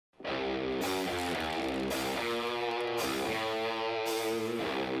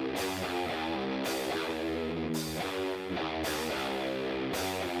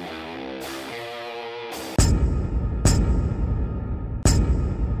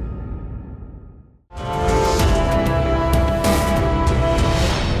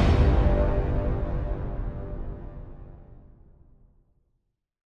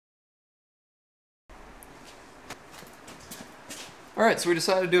Alright, so we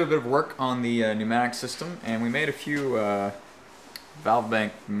decided to do a bit of work on the pneumatic system, and we made a few valve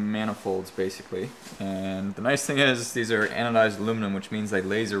bank manifolds basically. And the nice thing is these are anodized aluminum, which means they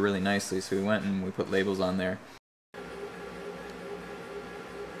laser really nicely, so we went and we put labels on there.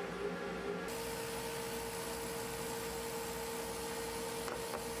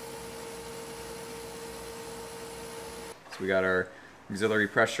 So we got our auxiliary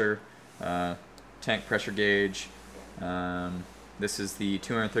pressure, tank pressure gauge. This is the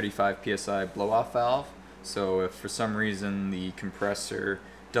 235 psi blow-off valve, so if for some reason the compressor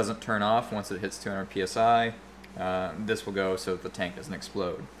doesn't turn off once it hits 200 psi, this will go so that the tank doesn't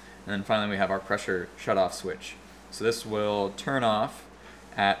explode. And then finally we have our pressure shut-off switch. So this will turn off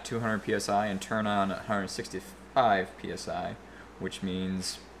at 200 psi and turn on at 165 psi, which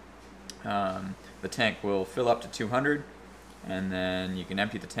means the tank will fill up to 200, and then you can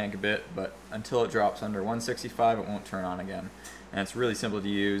empty the tank a bit, but until it drops under 165 it won't turn on again. And it's really simple to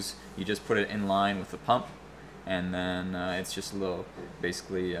use. You just put it in line with the pump, and then it's just a little,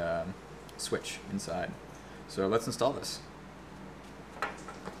 basically, switch inside. So let's install this.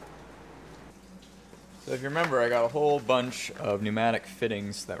 So if you remember, I got a whole bunch of pneumatic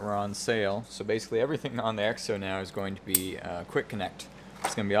fittings that were on sale. So basically everything on the EXO now is going to be quick connect.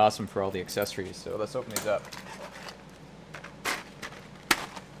 It's going to be awesome for all the accessories. So let's open these up.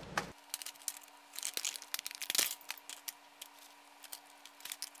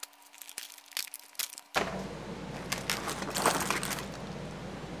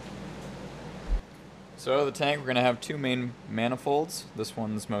 So the tank, we're going to have two main manifolds. This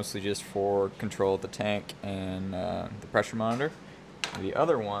one's mostly just for control of the tank and the pressure monitor. The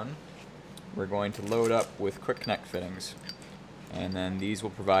other one we're going to load up with quick connect fittings, and then these will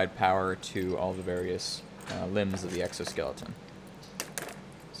provide power to all the various limbs of the exoskeleton.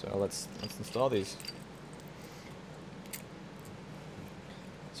 So let's install these.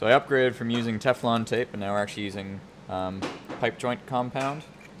 So I upgraded from using Teflon tape, and now we're actually using pipe joint compound.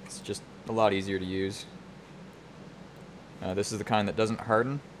 It's just a lot easier to use. This is the kind that doesn't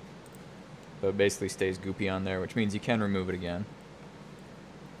harden, but it basically stays goopy on there, which means you can remove it again.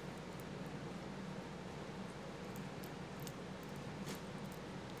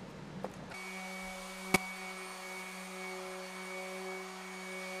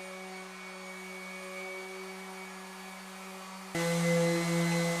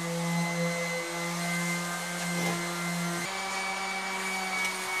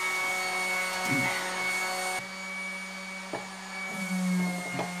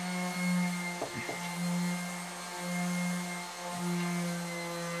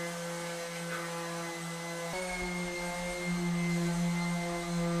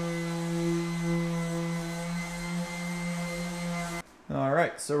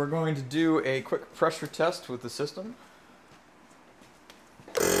 Alright, so we're going to do a quick pressure test with the system.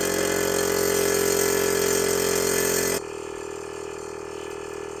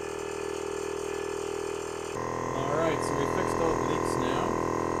 Alright, so we fixed all the leaks now,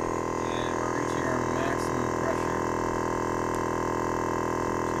 and we're reaching our maximum pressure,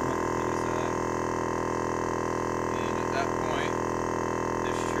 200 psi, and at that point,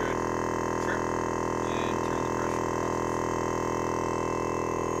 this should trip and turn the pressure off.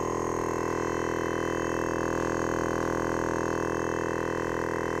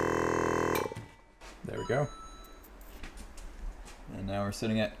 There we go. And now we're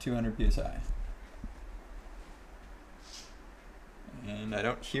sitting at 200 psi. And I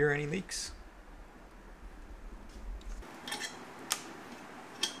don't hear any leaks.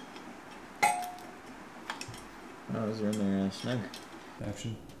 Oh, those are in there snug.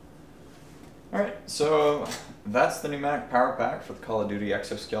 Action. Alright, so that's the pneumatic power pack for the Call of Duty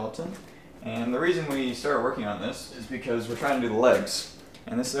exoskeleton. And the reason we started working on this is because we're trying to do the legs.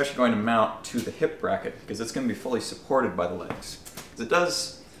 And this is actually going to mount to the hip bracket because it's going to be fully supported by the legs. It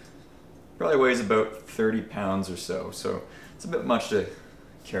probably weighs about 30 pounds or so, so it's a bit much to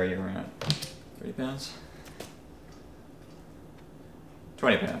carry around. 30 pounds?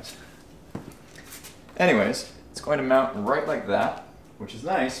 20 pounds. Anyways, it's going to mount right like that, which is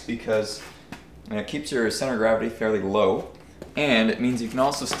nice because it keeps your center of gravity fairly low, and it means you can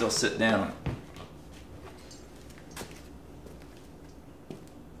also still sit down.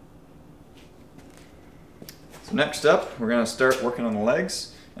 So next up, we're going to start working on the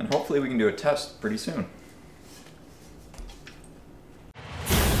legs, and hopefully we can do a test pretty soon.